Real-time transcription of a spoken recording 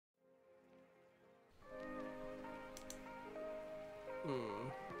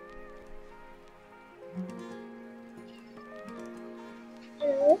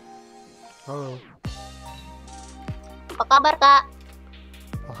Apa kabar, Kak?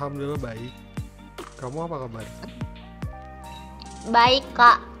 Alhamdulillah baik. Kamu apa kabar? Baik,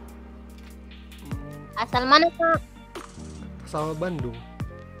 Kak. Hmm, Asal mana, Kak? Asal Bandung.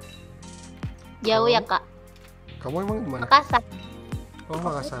 Jauh Kalau ya, kamu? Kak? Kamu emang di mana? Makassar. Oh, Makassar.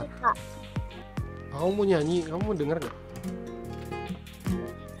 Makassar, Kak. Aku mau nyanyi, kamu mau denger gak?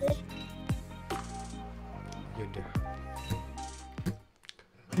 Yaudah.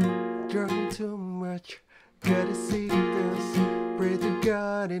 Drunk too much, gotta see this. Pray to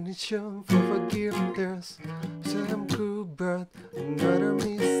God and it's shown for forgiveness. Some cool but another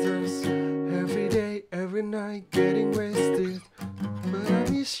mistress. Every day, every night, getting wasted. But I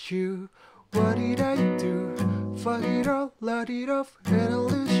miss you. What did I do? Fuck it all, light it off, and I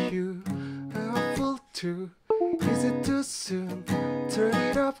lose you. I'm full too. Is it too soon? Turn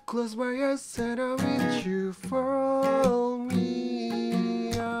it up, close my eyes, and I'm with you. For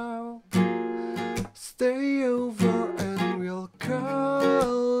me out. Stay over and we'll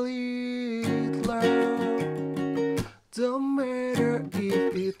call it love. Don't matter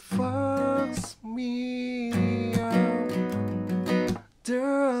if it fucks me out. The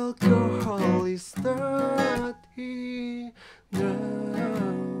alcohol is not enough.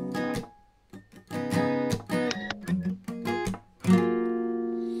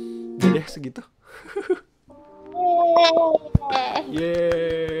 Udah deh segitu. Yeay.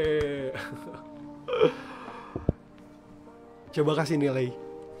 Yeah. Coba kasih nilai.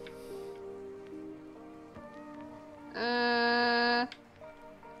 Hmm,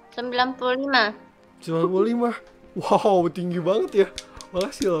 95. 95. Wow, tinggi banget ya.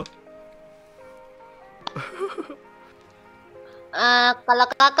 Makasih loh. Kalau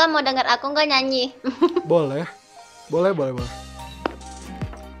kakak mau denger aku nggak nyanyi Boleh. Boleh.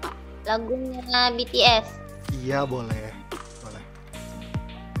 lagunya BTS. Iya, boleh. Boleh.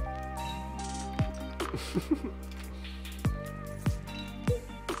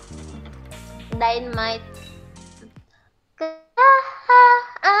 Dynamite.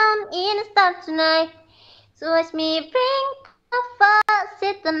 I'm in a star tonight. So watch me bring a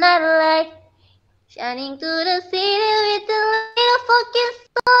faucet the night light. Shining to the city with a little fucking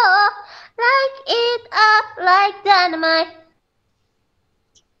star. Light it up like dynamite.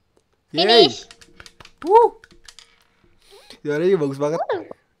 Yay. Finish. Woo. Suaranya bagus banget.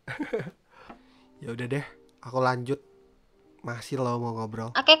 Ya udah deh, aku lanjut. Masih lo mau ngobrol.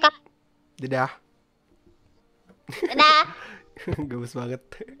 Oke, Kak. Dadah. Dadah. Gemes banget.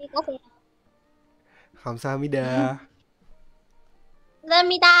 Terima kasih. Kamsahamnida.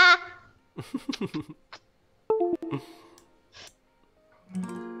 Samida.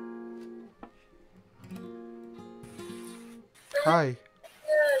 Hai.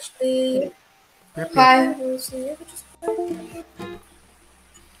 Pepe. Hi.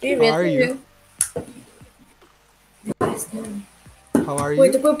 How are you? How are Oi,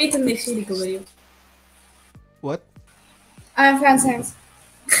 you? tu får byta mix i det. What? I'm Frances.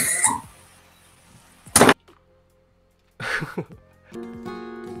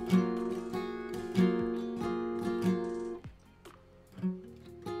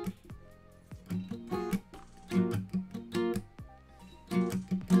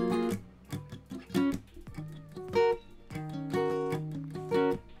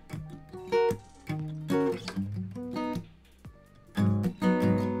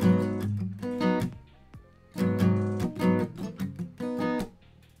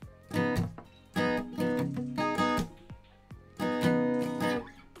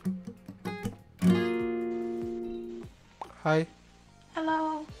 Hi.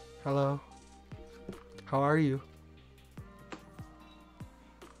 Hello, Hello. How are you?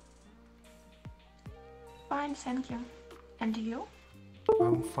 fine, thank you. And you?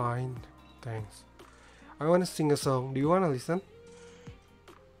 I'm fine. Thanks. I want to sing a song. Do you want to listen?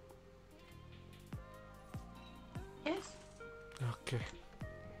 Yes. Okay.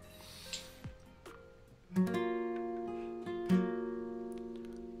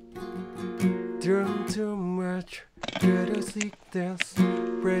 Drunk too much, gotta seek this.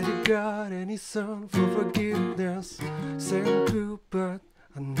 Pray to God and His Son for forgiveness. Same cool, but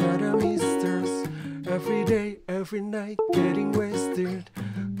another mistress. Every day, every night, getting wasted.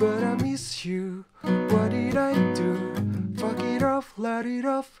 But I miss you. What did I do? Fuck it off, light it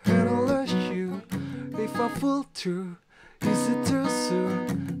off, and I'll lose you. If I fall through, is it too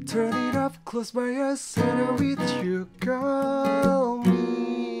soon? Turn it up, close my eyes, and I'm with you. Call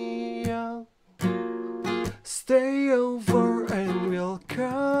me out. Stay over and we'll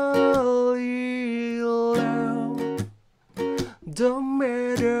call it love. Don't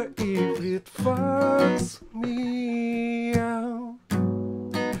matter if it fucks me out.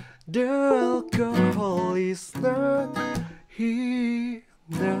 The alcohol is not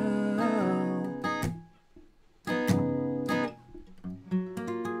now.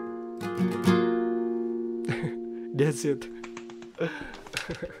 That's it.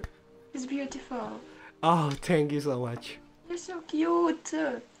 It's beautiful. Oh, thank you so much. You're so cute.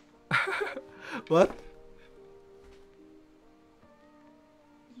 What?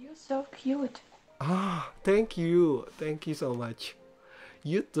 You're so cute. Ah, thank you. Thank you so much.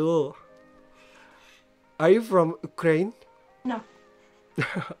 You too. Are you from Ukraine? No.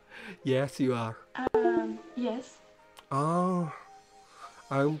 Yes, you are. Yes. Oh,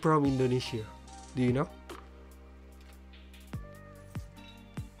 I'm from Indonesia. Do you know?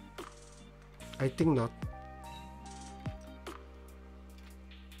 I think not.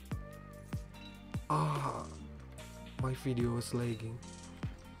 Ah, my video was lagging.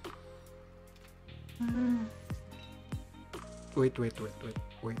 Wait,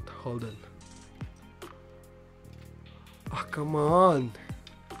 hold on. Ah, come on.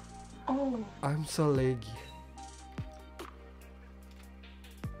 Oh, I'm so laggy.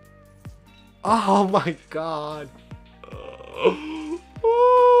 Oh my god.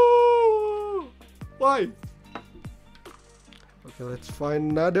 Why? Okay, let's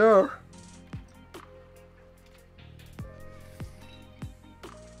find another.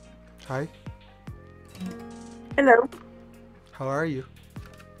 Hi, Hello, how are you?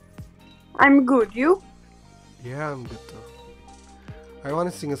 I'm good. You? Yeah, I'm good too. I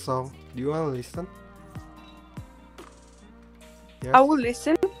want to sing a song. Do you want to listen? Yes? I will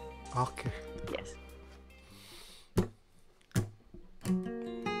listen. Okay. Yes.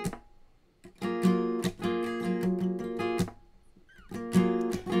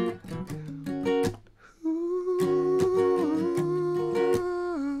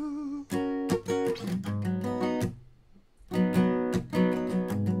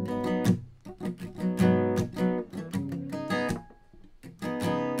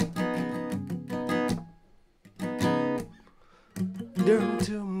 Learn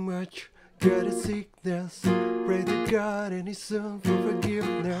too much, got a sickness. Pray to God and His Son for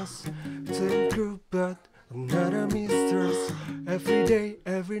forgiveness. Same group, but another mistress. Every day,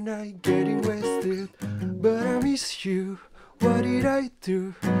 every night, getting wasted. But I miss you. What did I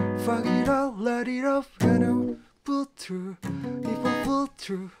do? Fuck it all, let it off, and I'll pull through. If I pull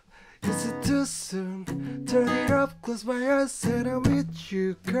through, is it too soon? Turn it up, close my eyes, and I'll meet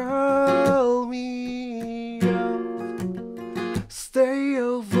you. Call me up. Stay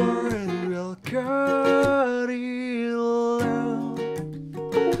over and we'll cut it out.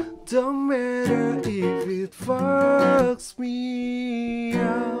 Don't matter if it fucks me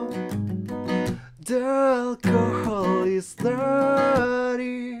out. The alcohol is not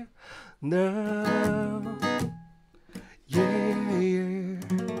here now. Yeah.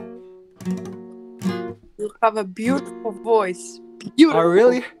 You have a beautiful voice. Beautiful. Oh,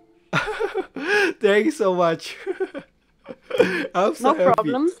 really? Thank you so much. I'm so No happy.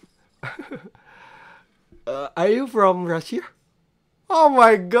 problem. Are you from Russia? Oh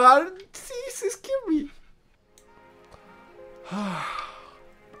my god, she's cute me.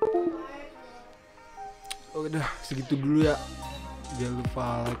 Udah segitu dulu ya. Jangan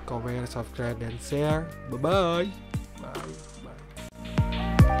lupa like, comment, subscribe, dan share. Bye bye. Bye.